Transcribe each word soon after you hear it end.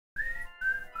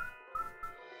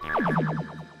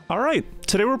Alright,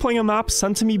 today we're playing a map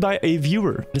sent to me by a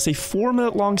viewer. It is a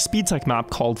 4-minute long speed tech map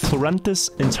called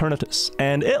Florentis Eternitus,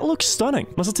 and it looks stunning.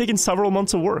 Must have taken several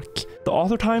months of work. The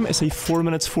author time is a 4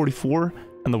 minutes 44,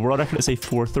 and the world record is a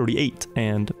 4:38,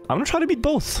 and I'm gonna try to beat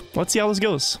both. Let's see how this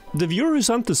goes. The viewer who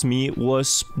sent this to me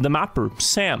was the mapper,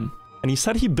 Sam, and he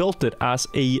said he built it as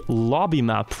a lobby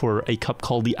map for a cup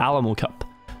called the Alamo Cup.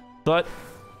 But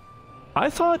I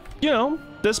thought, you know,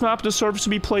 this map deserves to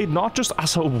be played not just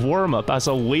as a warm-up, as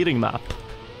a waiting map.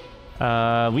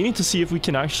 We need to see if we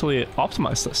can actually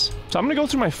optimize this. So I'm gonna go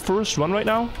through my first run right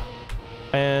now,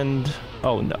 and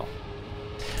oh no.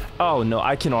 Oh no,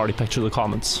 I can already picture the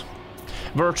comments.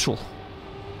 Wirtual,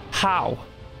 how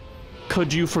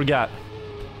could you forget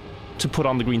to put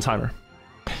on the green timer?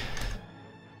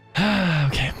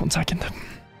 Okay, 1 second.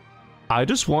 I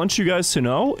just want you guys to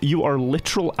know you are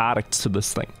literal addicts to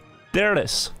this thing. There it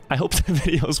is. I hope the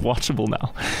video is watchable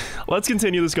now. Let's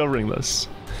continue discovering this.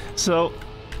 So,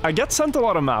 I get sent a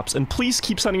lot of maps, and please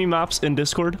keep sending me maps in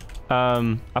Discord.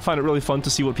 I find it really fun to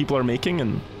see what people are making,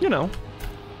 and, you know,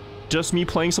 just me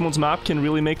playing someone's map can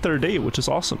really make their day, which is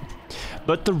awesome.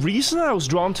 But the reason I was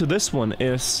drawn to this one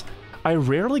is I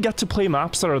rarely get to play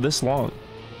maps that are this long.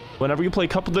 Whenever you play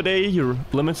Cup of the Day, you're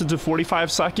limited to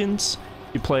 45 seconds.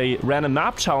 You play Random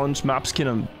Map Challenge, maps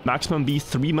can maximum be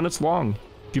 3 minutes long.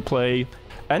 If you play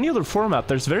any other format,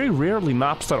 there's very rarely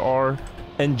maps that are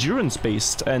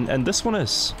endurance-based, and this one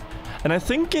is. And I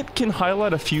think it can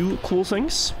highlight a few cool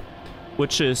things,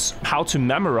 which is how to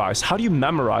memorize. How do you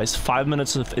memorize 5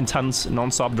 minutes of intense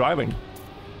non-stop driving?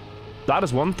 That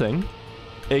is one thing.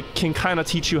 It can kind of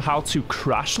teach you how to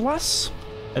crash less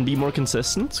and be more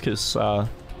consistent, because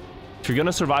if you're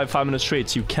gonna survive 5 minute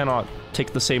straights, you cannot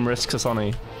take the same risks as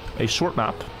on a short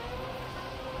map.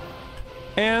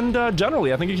 And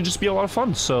generally, I think it can just be a lot of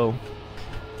fun, so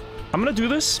I'm gonna do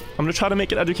this. I'm gonna try to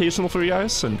make it educational for you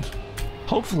guys, and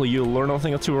hopefully you'll learn a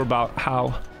thing or two about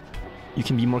how you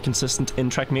can be more consistent in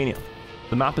Trackmania.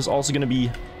 The map is also gonna be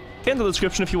in the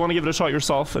description if you want to give it a shot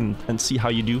yourself and see how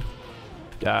you do.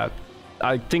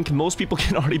 I think most people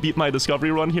can already beat my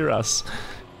discovery run here as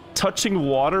touching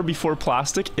water before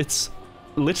plastic. It's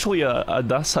literally a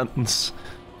death sentence.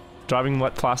 Driving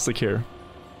wet plastic here.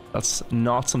 That's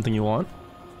not something you want.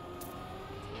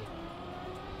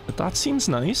 But that seems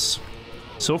nice.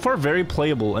 So far, very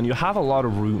playable, and you have a lot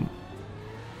of room.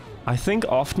 I think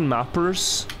often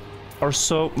mappers are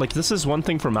so... Like, this is one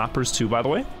thing for mappers too, by the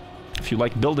way. If you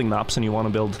like building maps and you want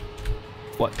to build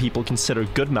what people consider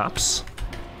good maps,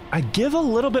 I give a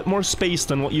little bit more space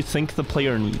than what you think the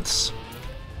player needs.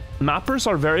 Mappers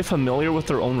are very familiar with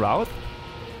their own route,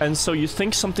 and so you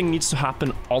think something needs to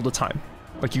happen all the time.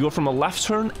 Like, you go from a left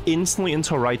turn instantly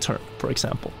into a right turn, for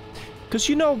example. Because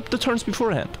you know the turns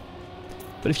beforehand.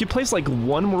 But if you place like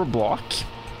one more block,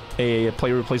 a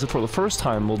player who plays it for the first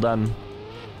time will then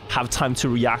have time to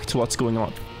react to what's going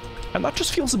on. And that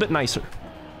just feels a bit nicer.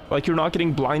 Like you're not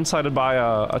getting blindsided by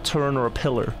a turn or a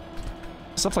pillar.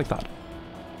 Stuff like that.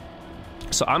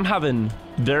 So I'm having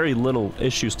very little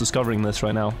issues discovering this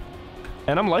right now.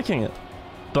 And I'm liking it.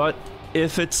 But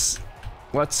if it's,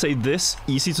 let's say, this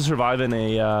easy to survive in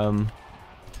a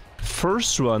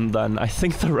first run, then I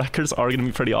think the records are going to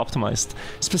be pretty optimized.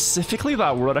 Specifically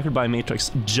that world record by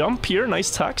Matrix. Jump here, nice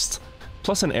text,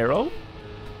 plus an arrow.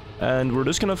 And we're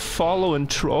just going to follow and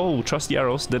trust the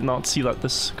arrows. Did not see that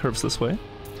this curves this way.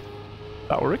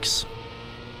 That works.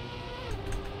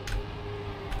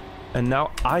 And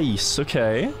now ice,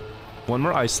 okay. One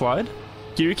more ice slide.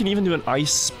 Here you can even do an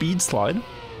ice speed slide.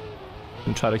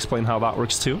 And try to explain how that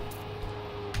works too.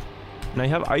 Now you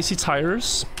have icy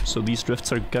tires, so these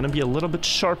drifts are gonna be a little bit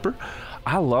sharper.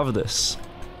 I love this.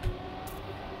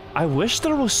 I wish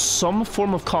there was some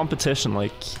form of competition,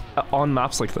 like, on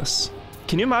maps like this.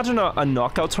 Can you imagine a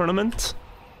knockout tournament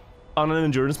on an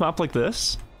endurance map like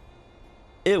this?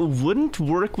 It wouldn't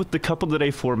work with the Cup of the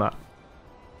Day format.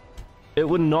 It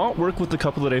would not work with the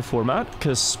Cup of the Day format,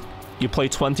 because you play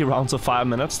 20 rounds of 5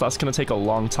 minutes, that's gonna take a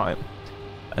long time.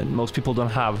 And most people don't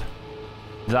have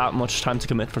that much time to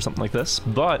commit for something like this.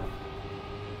 But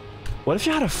what if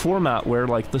you had a format where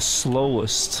like the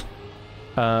slowest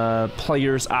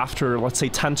players after, let's say,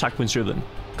 10 checkpoints driven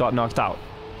got knocked out,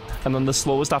 and then the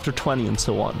slowest after 20 and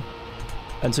so on,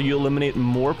 and so you eliminate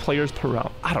more players per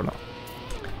round? I don't know.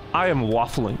 I am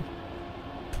waffling,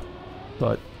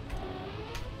 but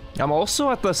I'm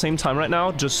also at the same time right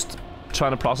now just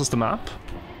trying to process the map,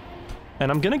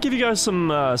 and I'm gonna give you guys some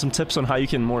tips on how you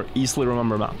can more easily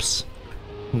remember maps.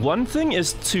 One thing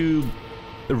is to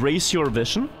raise your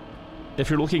vision. If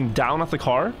you're looking down at the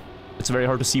car, it's very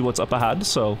hard to see what's up ahead,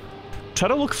 so try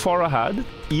to look far ahead,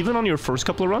 even on your first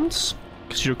couple of runs,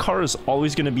 because your car is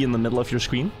always going to be in the middle of your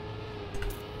screen,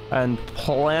 and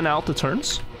plan out the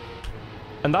turns.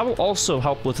 And that will also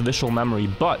help with visual memory,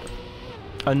 but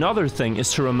another thing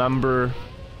is to remember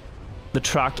the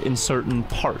track in certain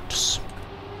parts.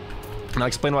 And I'll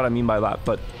explain what I mean by that,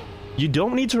 but you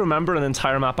don't need to remember an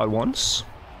entire map at once.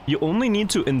 You only need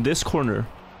to, in this corner,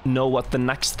 know what the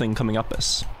next thing coming up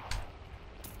is.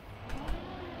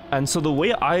 And so the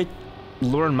way I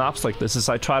learn maps like this is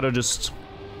I try to just,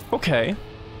 okay,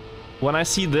 when I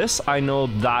see this, I know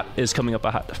that is coming up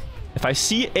ahead. If I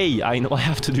see A, I know I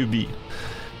have to do B.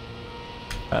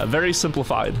 Very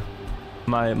simplified,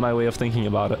 my way of thinking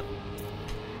about it.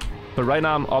 But right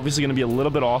now I'm obviously going to be a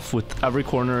little bit off with every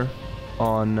corner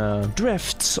on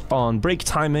drifts, on brake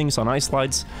timings, on ice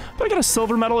slides. But I got a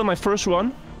silver medal in my first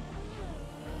run.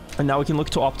 And now we can look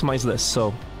to optimize this.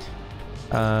 So,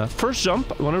 first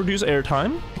jump, I want to reduce air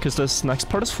time, because this next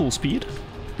part is full speed.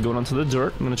 Going onto the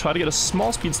dirt, I'm going to try to get a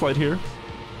small speed slide here,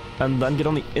 and then get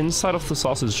on the inside of the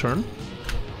sausage turn.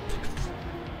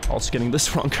 Also getting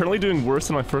this wrong, currently doing worse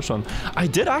than my first one. I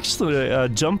did actually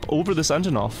jump over this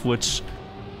engine off, which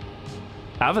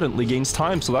evidently gains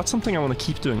time, so that's something I want to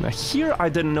keep doing. Now here, I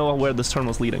didn't know where this turn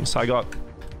was leading, so I got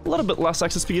a little bit less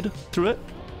exit speed through it.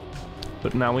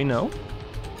 But now we know.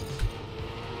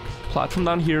 Platform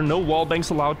down here, no wall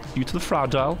banks allowed due to the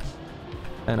fragile.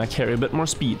 And I carry a bit more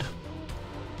speed.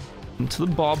 Into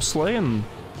the bobsleigh, and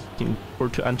looking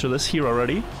forward to enter this here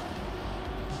already.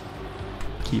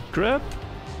 Keep grip.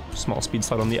 Small speed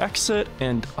slide on the exit,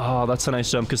 and oh, that's a nice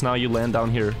jump, because now you land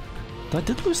down here. I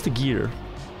did lose the gear.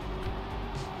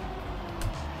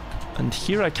 And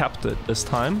here I kept it this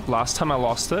time. Last time I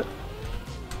lost it.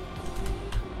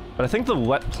 But I think the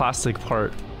wet plastic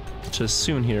part, which is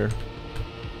soon here,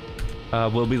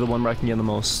 will be the one where I can get the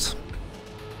most.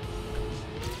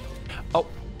 Oh,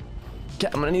 okay,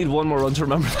 I'm gonna need one more run to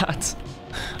remember that.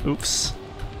 Oops.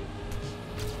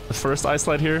 The first ice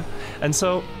slide here. And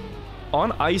so,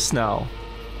 on ice now,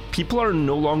 people are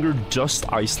no longer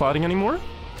just ice sliding anymore.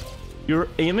 You're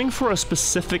aiming for a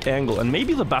specific angle, and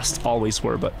maybe the best always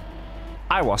were, but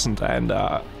I wasn't, and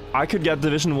I could get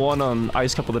Division 1 on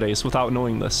Ice Couple of Days without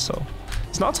knowing this, so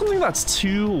it's not something that's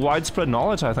too widespread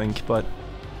knowledge, I think, but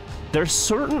there's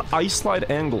certain ice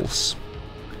slide angles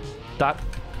that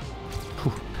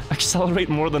accelerate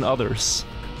more than others.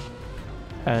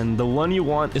 And the one you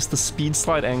want is the speed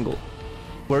slide angle,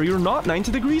 where you're not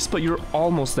 90 degrees, but you're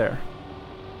almost there.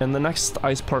 In the next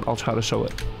ice part, I'll try to show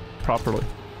it properly.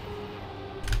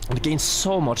 And it gains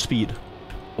so much speed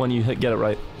when you get it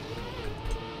right.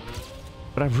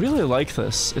 But I really like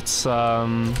this. It's,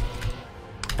 oh,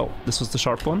 this was the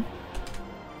sharp one.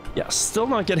 Yeah, still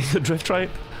not getting the drift right.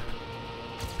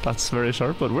 That's very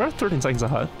sharp, but we're at 13 seconds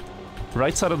ahead.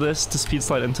 Right side of this to speed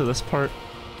slide into this part.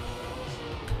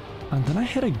 And then I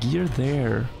hit a gear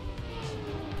there.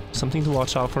 Something to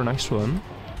watch out for next one.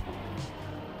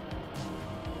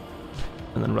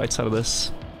 And then right side of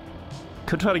this.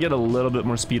 Could try to get a little bit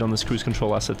more speed on this cruise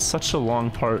control as it's such a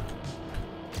long part.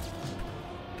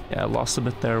 Yeah, I lost a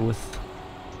bit there with...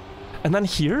 And then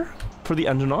here, for the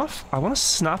engine off, I want to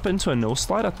snap into a nose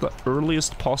slide at the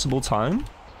earliest possible time,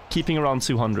 keeping around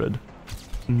 200.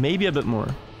 Maybe a bit more.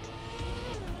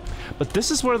 But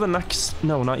this is where the next...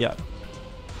 No, not yet.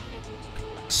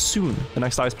 Soon, the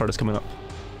next ice part is coming up.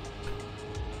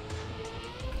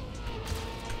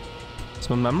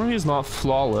 So memory is not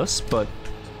flawless, but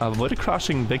I avoided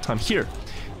crashing big time here.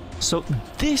 So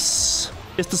this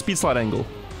is the speed slide angle.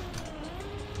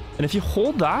 And if you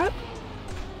hold that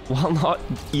while not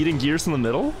eating gears in the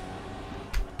middle,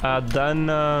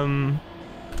 then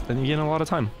you gain a lot of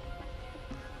time.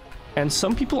 And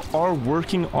some people are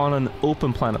working on an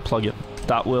open planet plugin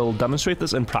that will demonstrate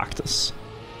this in practice.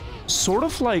 Sort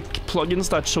of like plugins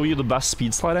that show you the best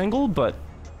speed slide angle, but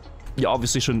you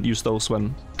obviously shouldn't use those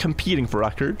when competing for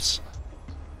records.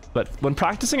 But when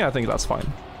practicing, I think that's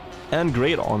fine. And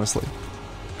great, honestly.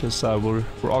 Because we're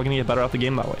all gonna get better at the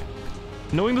game that way.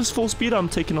 Knowing this full speed, I'm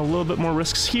taking a little bit more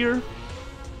risks here.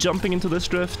 Jumping into this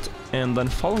drift, and then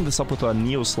following this up with a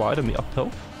Neo slide in the uphill.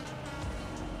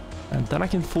 And then I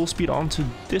can full speed onto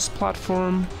this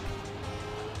platform.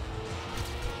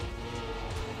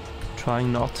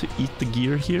 Trying not to eat the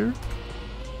gear here.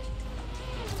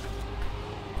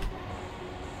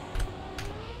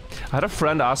 I had a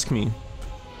friend ask me,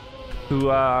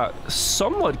 who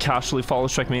somewhat casually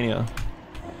follows Trackmania.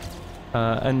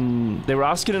 And they were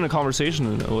asking in a conversation,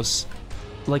 and it was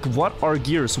like, what are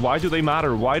gears? Why do they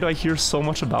matter? Why do I hear so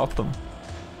much about them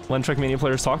when Trackmania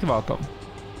players talk about them?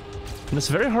 And it's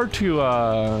very hard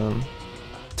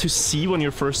to see when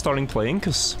you're first starting playing,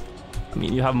 because I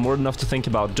mean, you have more than enough to think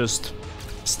about just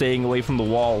staying away from the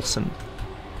walls and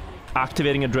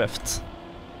activating a drift.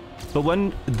 But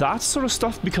when that sort of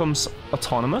stuff becomes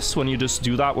autonomous, when you just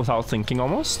do that without thinking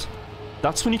almost,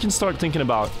 that's when you can start thinking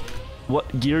about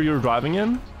what gear you're driving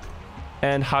in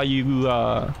and how you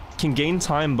can gain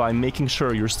time by making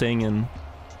sure you're staying in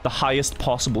the highest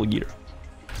possible gear.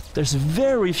 There's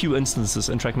very few instances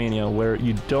in Trackmania where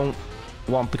you don't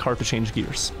want the car to change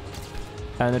gears.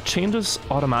 And it changes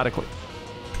automatically.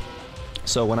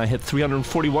 So when I hit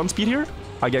 341 speed here,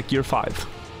 I get gear 5.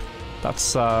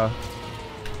 That's a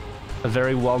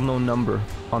very well-known number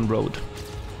on road.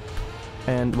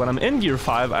 And when I'm in gear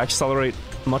 5, I accelerate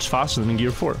much faster than in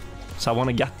gear 4. So I want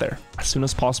to get there as soon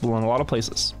as possible in a lot of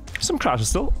places. Some crashes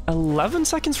still. 11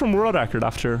 seconds from world record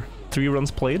after 3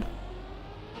 runs played.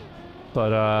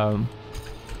 But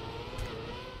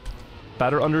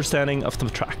better understanding of the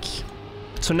track.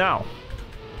 So now,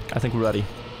 I think we're ready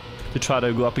to try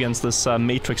to go up against this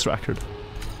Matrix record.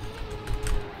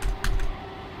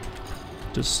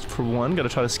 Just for one, gotta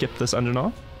try to skip this engine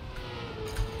off.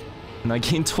 And I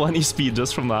gained 20 speed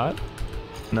just from that.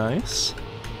 Nice.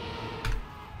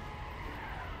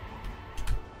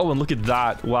 Oh, and look at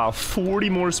that. Wow, 40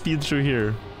 more speed through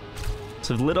here. It's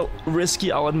a little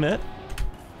risky, I'll admit.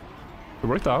 It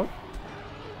worked out.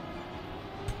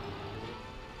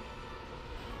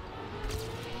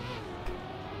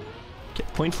 Okay,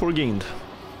 0.4 gained.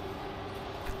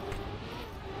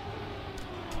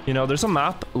 You know, there's a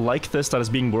map like this that is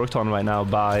being worked on right now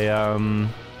by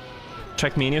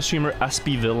Trackmania streamer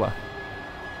SB Villa.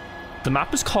 The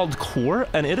map is called Core,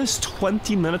 and it is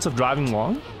 20 minutes of driving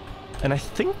long. And I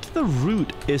think the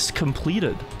route is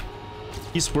completed.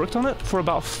 He's worked on it for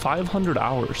about 500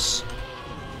 hours.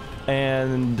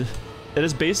 And it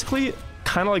is basically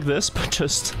kind of like this, but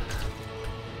just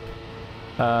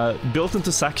built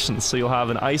into sections. So you'll have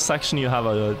an ice section, you have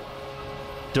a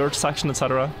dirt section,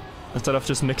 etc. Instead of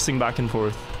just mixing back and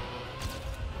forth.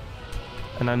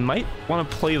 And I might want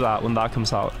to play that when that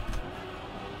comes out.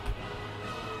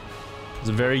 It's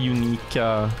a very unique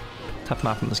type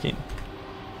map in this game.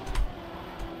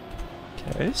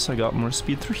 Okay, so I got more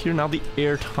speed through here. Now the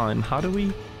air time. How do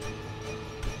we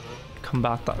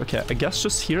combat that? Okay, I guess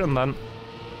just here, and then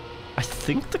I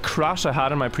think the crash I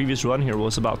had in my previous run here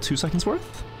was about 2 seconds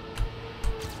worth.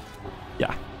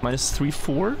 Yeah, minus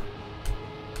 3.4.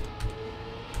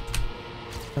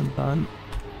 And then...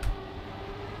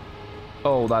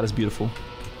 oh, that is beautiful.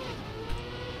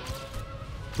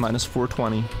 Minus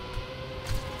 420.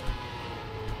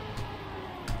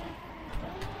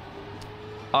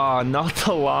 Ah, not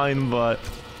the line, but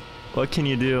what can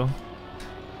you do?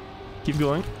 Keep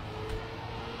going.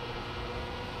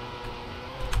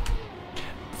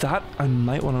 That I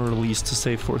might want to release to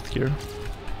save 4th gear.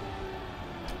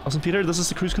 Awesome, Peter, this is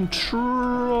the cruise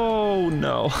control.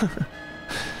 No.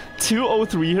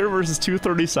 203 here versus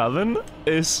 237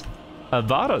 is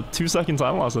about a 2-second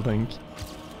time loss, I think.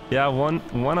 Yeah, one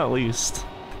at least.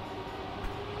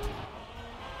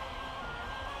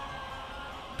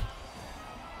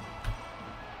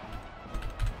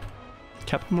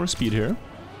 Kept more speed here.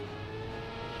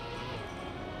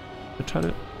 I try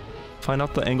to find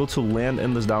out the angle to land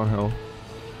in this downhill.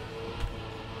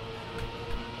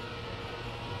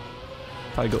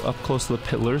 If I go up close to the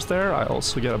pillars there, I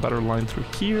also get a better line through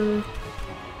here.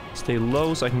 Stay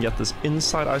low so I can get this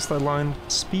inside ice slide line.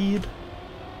 Speed.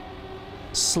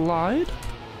 Slide.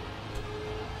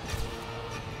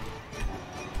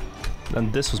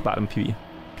 And this was bad in PB.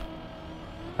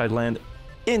 If I land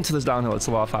into this downhill, it's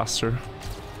a lot faster.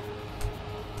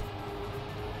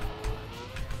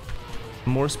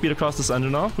 More speed across this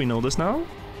engine off, we know this now.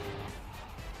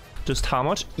 Just how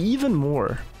much? Even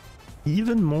more.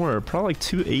 Even more. Probably like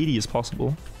 280 is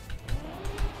possible.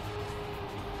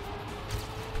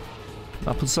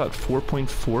 That puts us at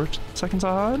 4.4 seconds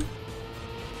I had.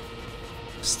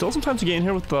 Still some time to gain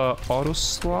here with the auto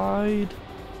slide.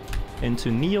 Into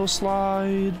neo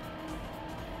slide.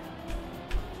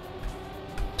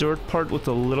 Dirt part with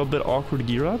a little bit awkward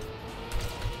gear up.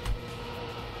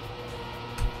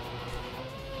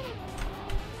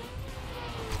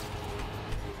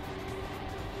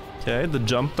 Okay, the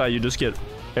jump that you just get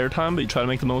airtime, but you try to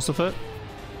make the most of it.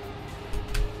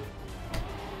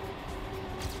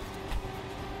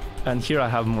 And here I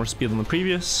have more speed than the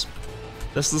previous.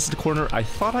 This is the corner I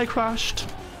thought I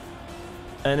crashed.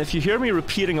 And if you hear me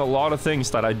repeating a lot of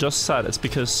things that I just said, it's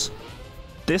because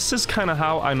this is kind of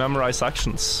how I memorize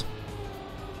sections.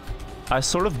 I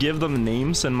sort of give them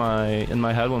names in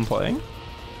my head when playing.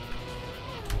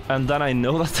 And then I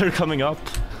know that they're coming up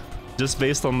just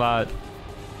based on that.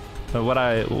 What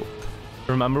I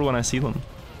remember when I see them.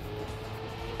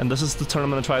 And this is the turn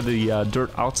I'm going to try the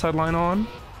dirt outside line on.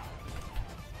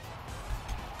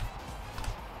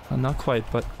 Not quite,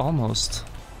 but almost.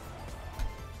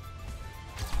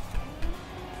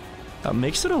 That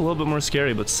makes it a little bit more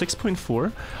scary, but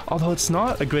 6.4. Although it's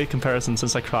not a great comparison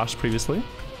since I crashed previously.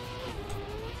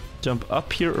 Jump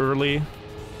up here early.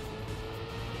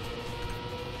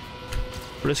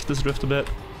 Risk this drift a bit.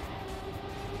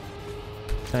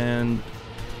 And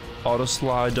auto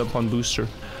slide, jump on booster.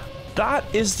 That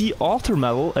is the altar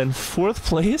medal and 4th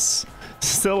place.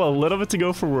 Still a little bit to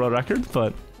go for world record,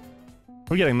 but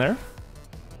we're getting there.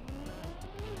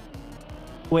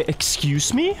 Wait,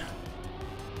 excuse me?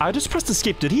 I just pressed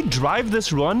escape. Did he drive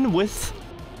this run with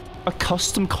a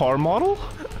custom car model?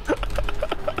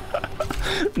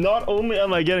 Not only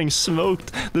am I getting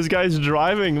smoked, this guy's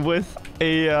driving with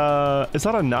a, is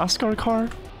that a NASCAR car?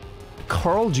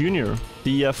 Carl Jr.,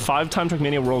 the 5-time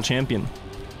Trackmania world champion.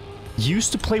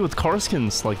 Used to play with car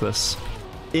skins like this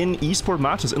in esport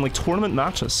matches, in like tournament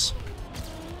matches.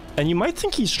 And you might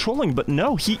think he's trolling, but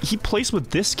no, he plays with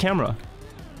this camera.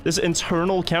 This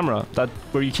internal camera that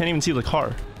where you can't even see the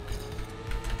car.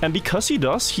 And because he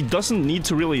doesn't need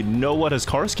to really know what his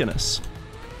car skin is.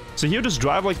 So he would just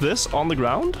drive like this on the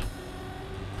ground,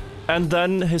 and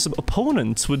then his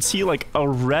opponents would see like a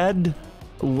red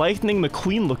Lightning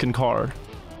McQueen looking car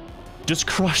just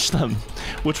crush them,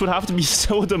 which would have to be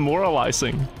so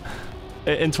demoralizing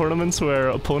in tournaments where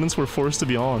opponents were forced to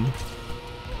be on.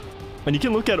 And you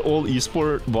can look at old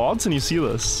esport VODs and you see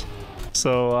this.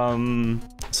 So,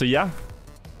 so yeah.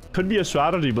 Could be a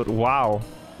strategy, but wow.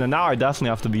 And now I definitely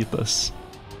have to beat this.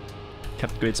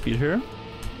 Kept great speed here.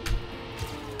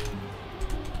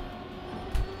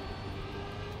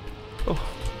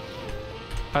 Oh.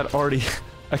 I'd already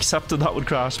accepted that would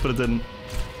crash, but it didn't.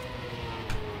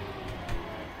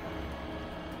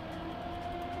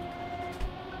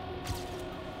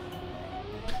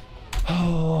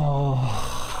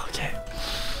 Oh, okay.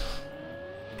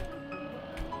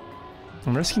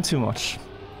 I'm risking too much.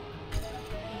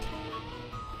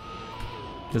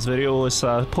 This video is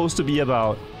supposed to be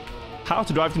about how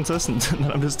to drive consistent, and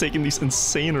I'm just taking these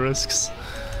insane risks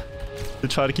to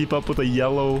try to keep up with a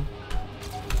yellow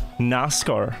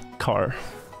NASCAR car.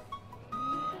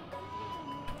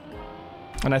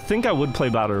 And I think I would play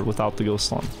better without the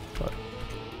ghost on, but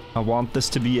I want this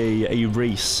to be a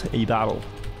race, a battle.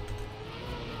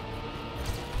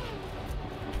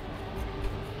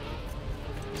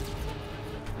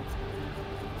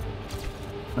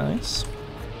 Nice.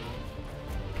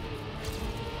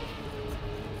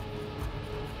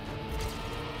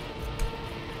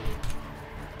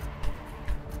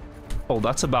 Oh,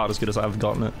 that's about as good as I've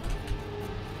gotten it.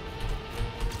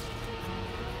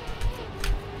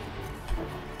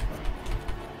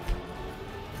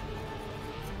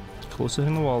 Close to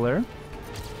hitting the wall there.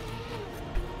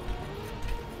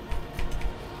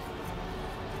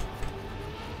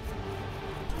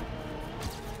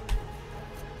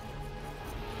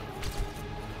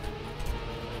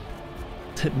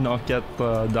 Did not get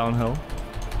the downhill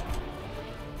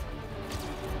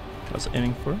I was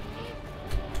aiming for.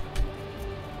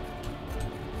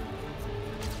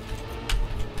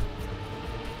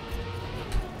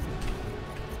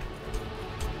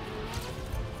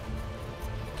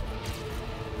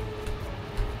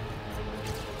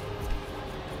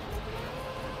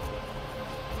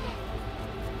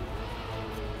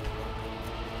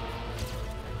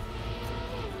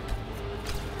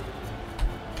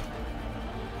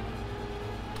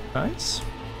 Nice.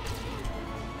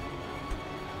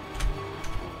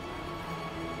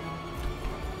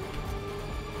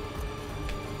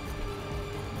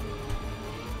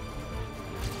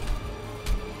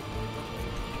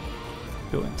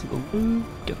 Go into the loop,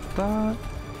 get that.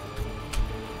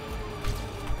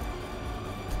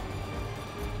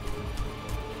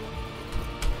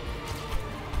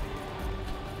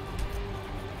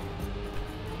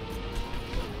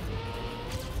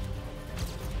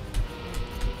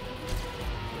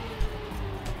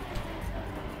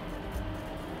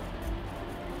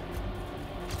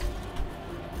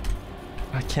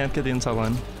 I can't get the inside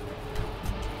line.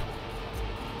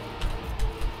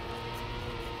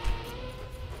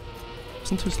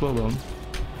 Isn't too slow though.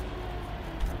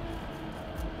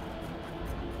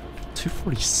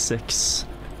 246.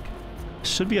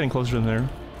 Should be getting closer in there.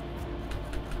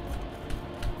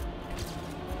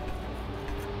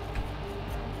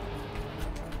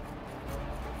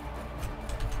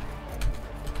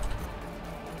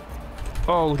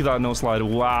 Oh, look at that no slide.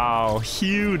 Wow,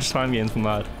 huge time gain from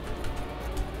that.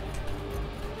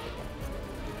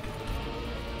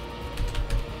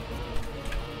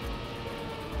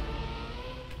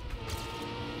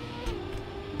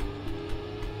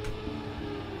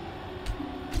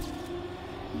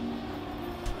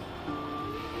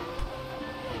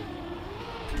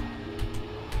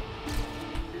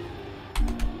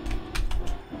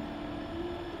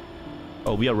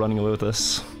 Oh, we are running away with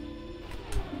this.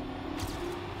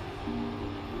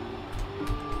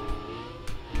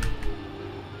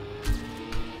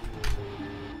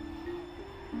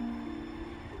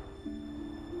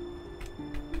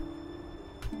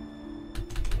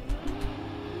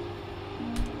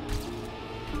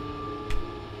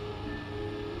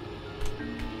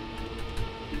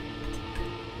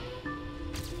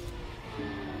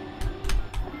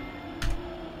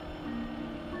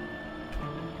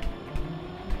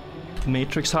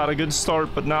 Matrix had a good start,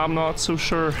 but now I'm not so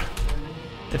sure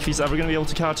if he's ever gonna be able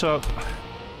to catch up.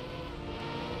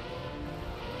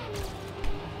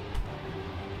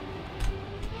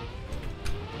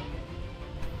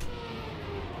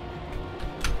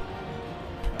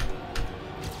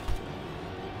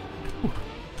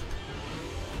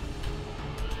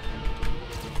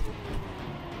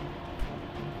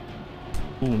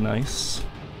 Ooh, nice.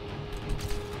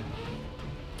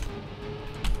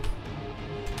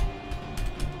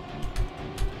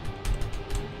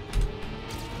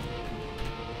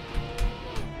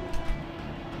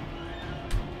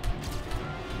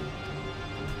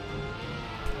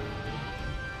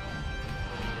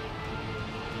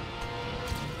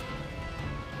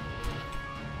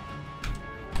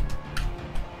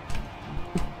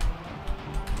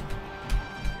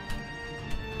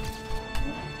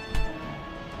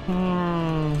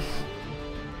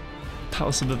 That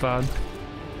was a bit bad.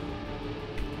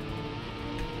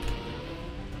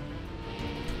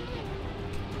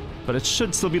 But it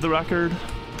should still be the record.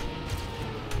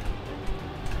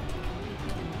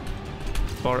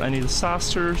 Bar any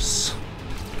disasters.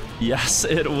 Yes,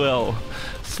 it will.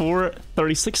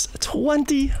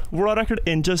 4:36:20 world record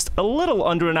in just a little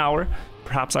under an hour.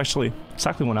 Perhaps actually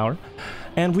exactly 1 hour.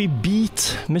 And we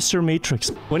beat Mr.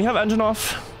 Matrix. When you have engine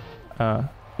off,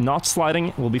 not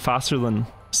sliding will be faster than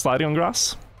sliding on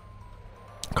grass.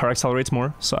 Car accelerates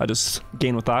more, so I just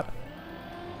gain with that.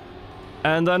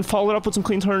 And then followed up with some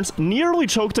clean turns. Nearly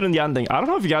choked it in the ending. I don't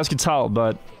know if you guys could tell,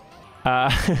 but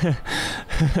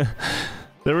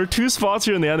there were two spots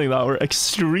here in the ending that were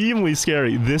extremely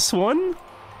scary. This one,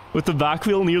 with the back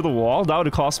wheel near the wall, that would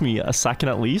have cost me a second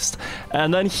at least.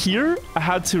 And then here, I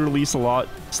had to release a lot.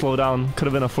 Slow down. Could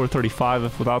have been a 435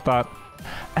 if without that.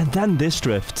 And then this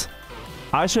drift.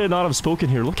 I should not have spoken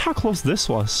here. Look how close this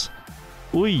was.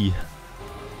 Oi.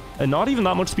 And not even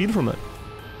that much speed from it.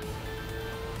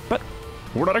 But,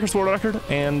 world record,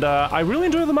 and I really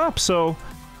enjoy the map, so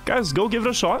guys, go give it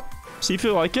a shot. See if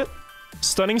you like it.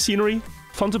 Stunning scenery,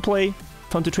 fun to play,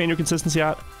 fun to train your consistency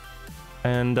at.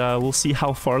 And we'll see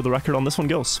how far the record on this one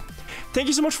goes. Thank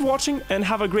you so much for watching, and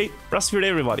have a great rest of your day,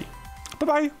 everybody.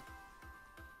 Bye-bye.